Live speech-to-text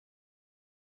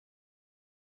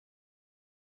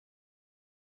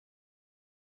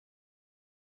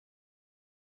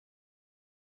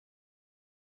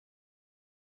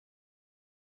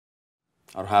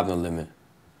I don't have no limit.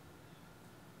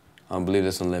 I don't believe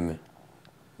there's no limit.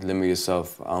 Limit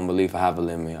yourself. I don't believe I have a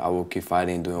limit. I will keep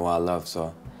fighting and doing what I love,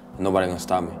 so nobody gonna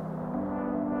stop me.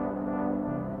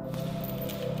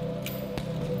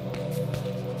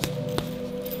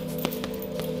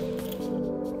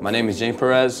 My name is James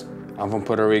Perez. I'm from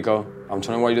Puerto Rico. I'm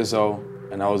 21 years old,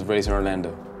 and I was raised in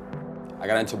Orlando. I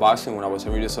got into boxing when I was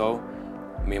 7 years old.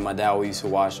 Me and my dad always used to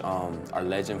watch our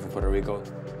legend from Puerto Rico.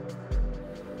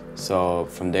 So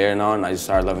from there on, I just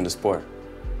started loving the sport.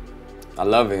 I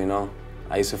love it, you know.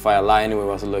 I used to fight a lot anyway when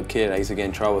I was a little kid. I used to get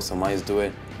in trouble, so I used to do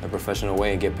it a professional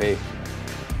way and get paid.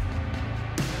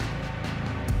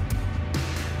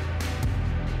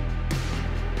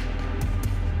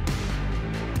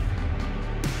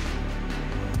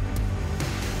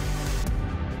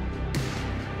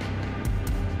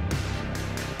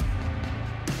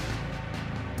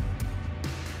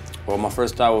 Well, my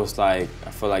first thought was like, I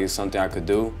feel like it's something I could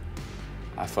do.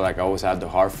 I feel like I always had the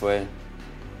heart for it.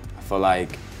 I feel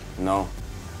like, you know,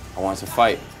 I wanted to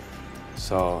fight.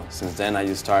 So since then, I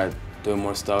just started doing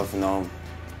more stuff, you know,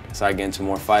 started getting into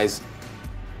more fights,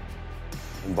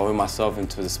 involving myself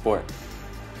into the sport.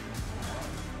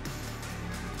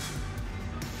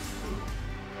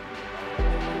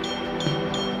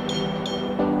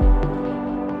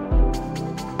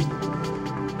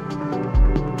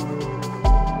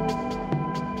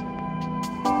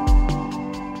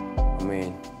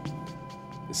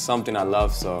 It's something I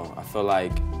love, so I feel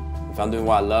like if I'm doing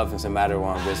what I love, it doesn't matter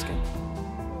what I'm risking.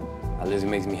 At least it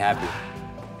makes me happy,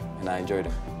 and I enjoyed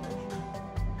it.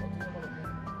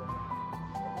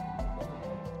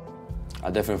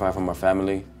 I definitely fight for my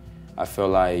family. I feel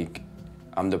like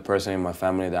I'm the person in my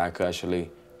family that I could actually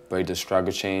break the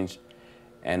struggle change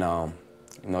and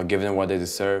you know, give them what they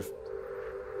deserve.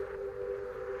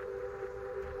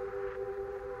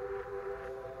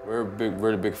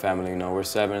 We're a big family, you know. We're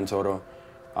 7 in total.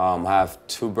 I have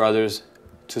 2 brothers,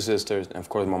 2 sisters, and of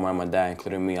course my mom and my dad,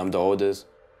 including me. I'm the oldest.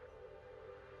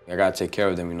 I gotta take care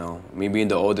of them, you know. Me being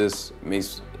the oldest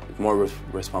makes more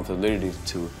responsibility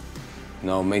to, you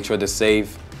know, make sure they're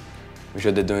safe, make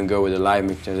sure they're doing good with their life,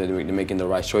 make sure they're making the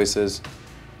right choices.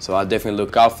 So I definitely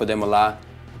look out for them a lot,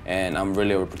 and I'm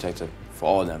really overprotective for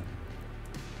all of them.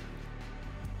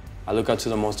 I look up to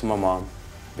the most to my mom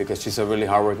because she's a really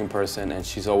hardworking person, and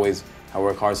she's always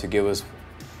worked hard to give us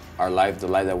our life, the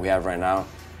life that we have right now.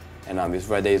 And this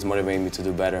right there is motivating me to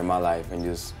do better in my life and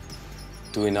just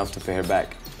do enough to pay her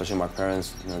back, especially my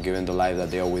parents, you know, giving the life that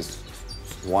they always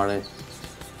wanted.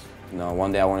 You know,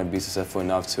 one day I want to be successful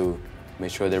enough to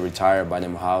make sure they retire, buy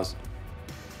them a house.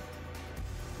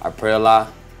 I pray a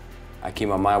lot. I keep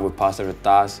my mind with positive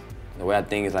thoughts. The way I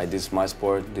think is like, this is my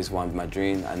sport, this is my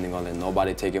dream. I ain't gonna let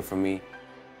nobody take it from me.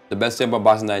 The best thing about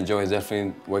boxing that I enjoy is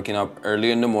definitely waking up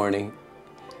early in the morning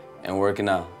and working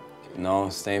out. You know,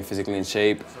 staying physically in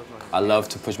shape. I love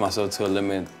to push myself to a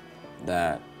limit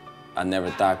that I never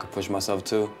thought I could push myself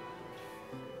to.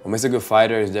 What makes a good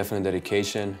fighter is definitely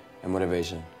dedication and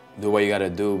motivation. Do what you gotta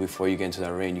do before you get into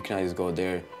that ring. You cannot just go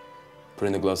there,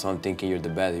 putting the gloves on, thinking you're the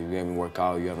best. If you haven't worked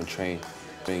out, you haven't trained,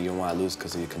 you don't want to lose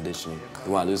because of your conditioning.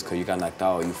 You want to lose because you got knocked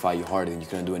out, you fight, you harder, and you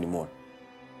couldn't do anymore.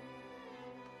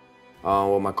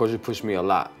 Well, my coach pushed me a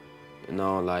lot. You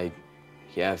know, like,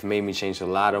 he has made me change a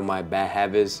lot of my bad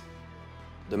habits.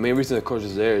 The main reason the coach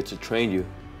is there is to train you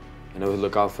and always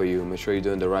look out for you, make sure you're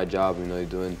doing the right job, you know, you're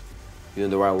doing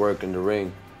the right work in the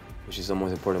ring, which is the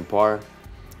most important part.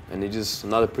 And it's just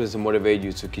another person to motivate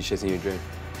you to keep chasing your dream.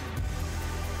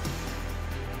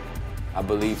 I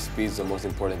believe speed is the most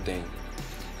important thing.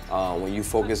 When you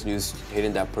focus on just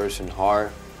hitting that person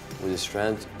hard with your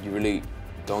strength, you really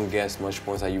don't get as much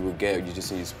points that you would get if you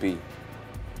just need your speed.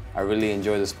 I really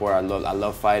enjoy the sport. I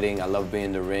love fighting. I love being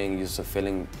in the ring. It's a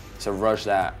feeling, it's a rush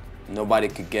that nobody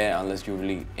could get unless you're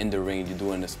really in the ring, you're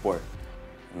doing the sport.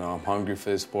 You know, I'm hungry for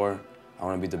this sport. I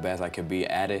want to be the best I could be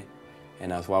at it.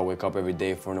 And that's why I wake up every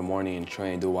day 4 in the morning and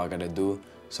train, do what I gotta do.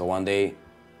 So one day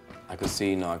I could see,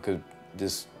 you know, I could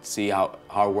just see how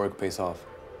hard work pays off.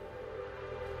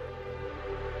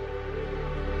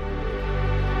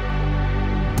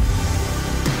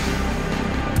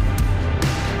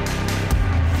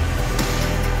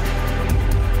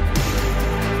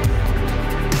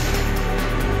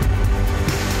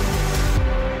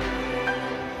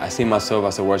 I see myself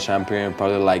as a world champion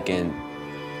probably like in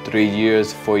 3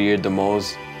 years, 4 years the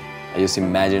most. I just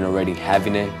imagine already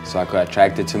having it so I could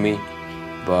attract it to me.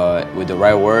 But with the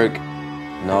right work,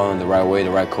 you know, in the right way,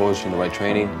 the right coach, and the right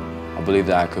training, I believe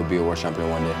that I could be a world champion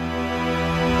one day.